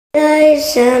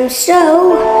guys,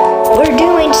 so we're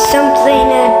doing something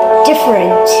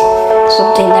different,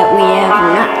 something that we have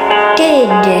not did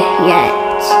yet.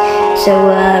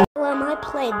 I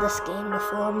played this game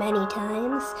before many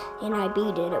times, and I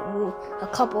beat it a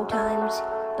couple times,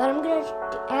 but I'm gonna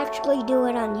actually do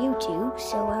it on YouTube.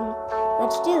 So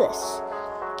let's do this.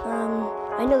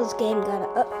 I know this game got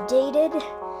updated.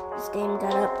 This game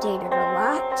got updated a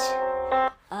lot.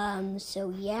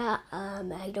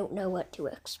 I don't know what to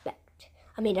expect.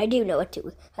 I mean, I do know what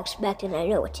to expect, and I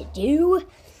know what to do.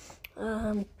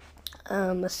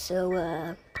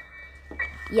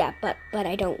 But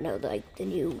I don't know, like, the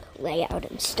new layout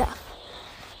and stuff.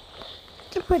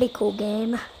 It's a pretty cool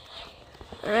game.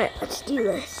 Alright, let's do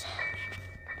this.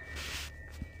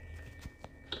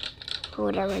 Who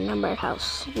would ever remember how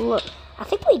slow? I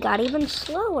think we got even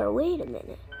slower. Wait a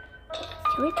minute.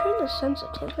 Can we turn the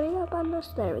sensitivity up on this?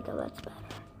 There we go, that's better.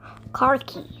 Car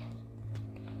key.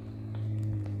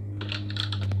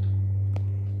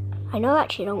 I know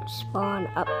that she don't spawn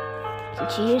up.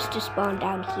 Since she used to spawn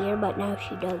down here, but now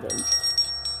she doesn't.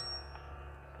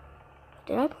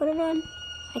 Did I put it on?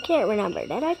 I can't remember.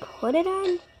 Did I put it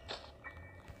on?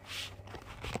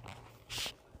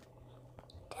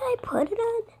 Did I put it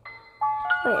on?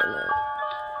 Wait a minute.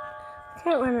 I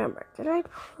can't remember. Did I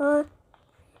put...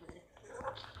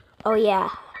 Oh, yeah.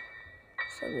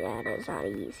 So, yeah, it is on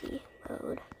easy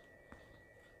mode.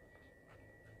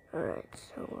 Alright,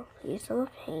 so a piece of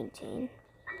painting.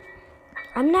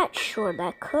 I'm not sure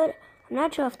that could... I'm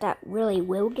not sure if that really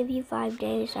will give you 5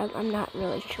 days. I'm not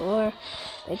really sure.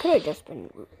 They could have just been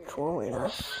trolling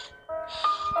us.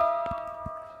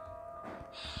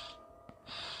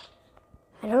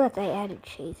 I know that they added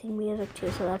chasing music too,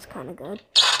 so that's kind of good.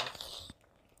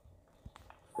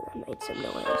 That made some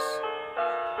noise.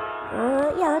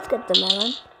 Yeah, let's get the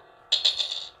melon.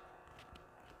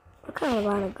 We're kind of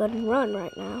on a good run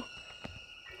right now.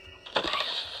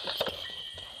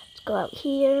 Let's go out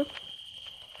here.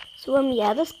 So,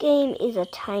 yeah, this game is a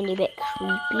tiny bit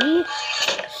creepy.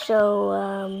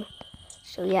 So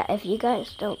yeah, if you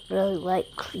guys don't really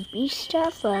like creepy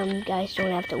stuff, you guys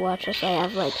don't have to watch this. I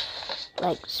have, like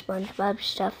SpongeBob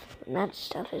stuff, and that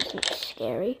stuff isn't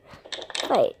scary.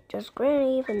 Wait, does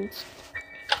Granny even...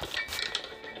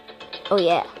 Oh,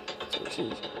 yeah.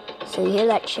 So you hear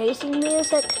that chasing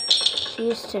music?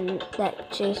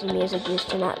 That chasing music used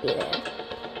to not be there.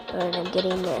 But I'm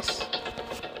getting this.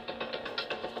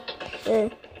 I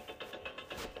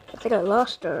think I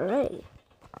lost her already.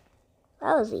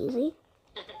 That was easy.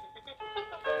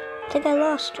 I think I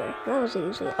lost her. That was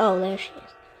easy. Oh, there she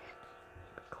is.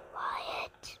 Be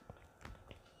quiet.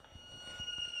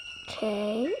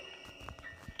 Okay.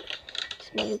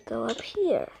 Let's maybe go up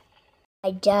here.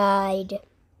 I died.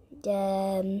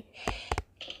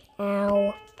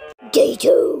 Ow. Day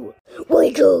 2!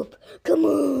 Wake up! Come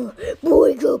on!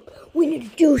 Wake up! We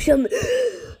need to do something.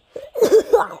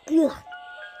 Let's not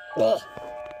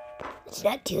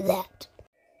do that.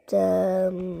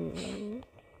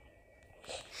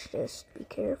 Just be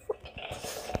careful.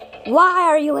 Why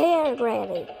are you here,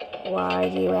 Granny? Why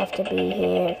do you have to be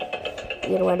here?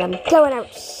 You know what? I'm going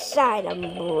outside. I'm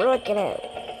breaking out.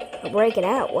 I'm breaking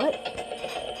out? What?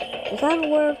 Does that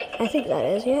work? I think that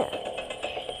is, yeah.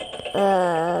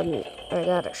 I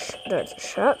got there's a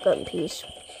shotgun piece.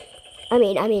 I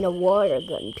mean a water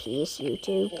gun piece,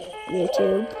 YouTube. It's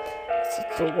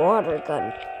a water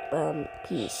gun,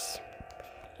 piece.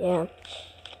 Yeah.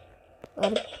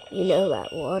 You know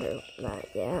that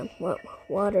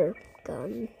water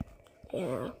gun.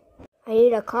 Yeah. I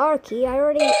need a car key.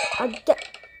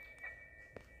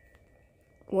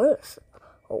 What is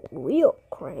a wheel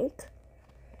crank?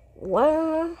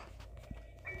 What?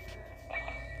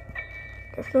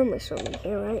 There's normally someone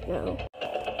here right now.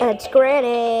 It's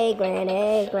Granny,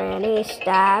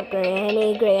 stop,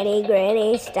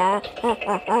 Granny, stop.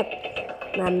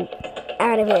 I'm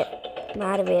out of here. I'm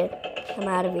out of here.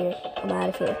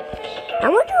 I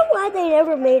wonder why they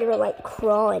never made her, like,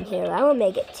 crawl in here. That would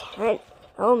make it tense.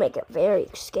 That would make it very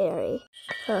scary.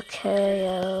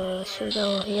 Okay, should we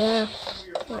go here?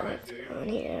 Let's go in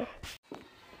here.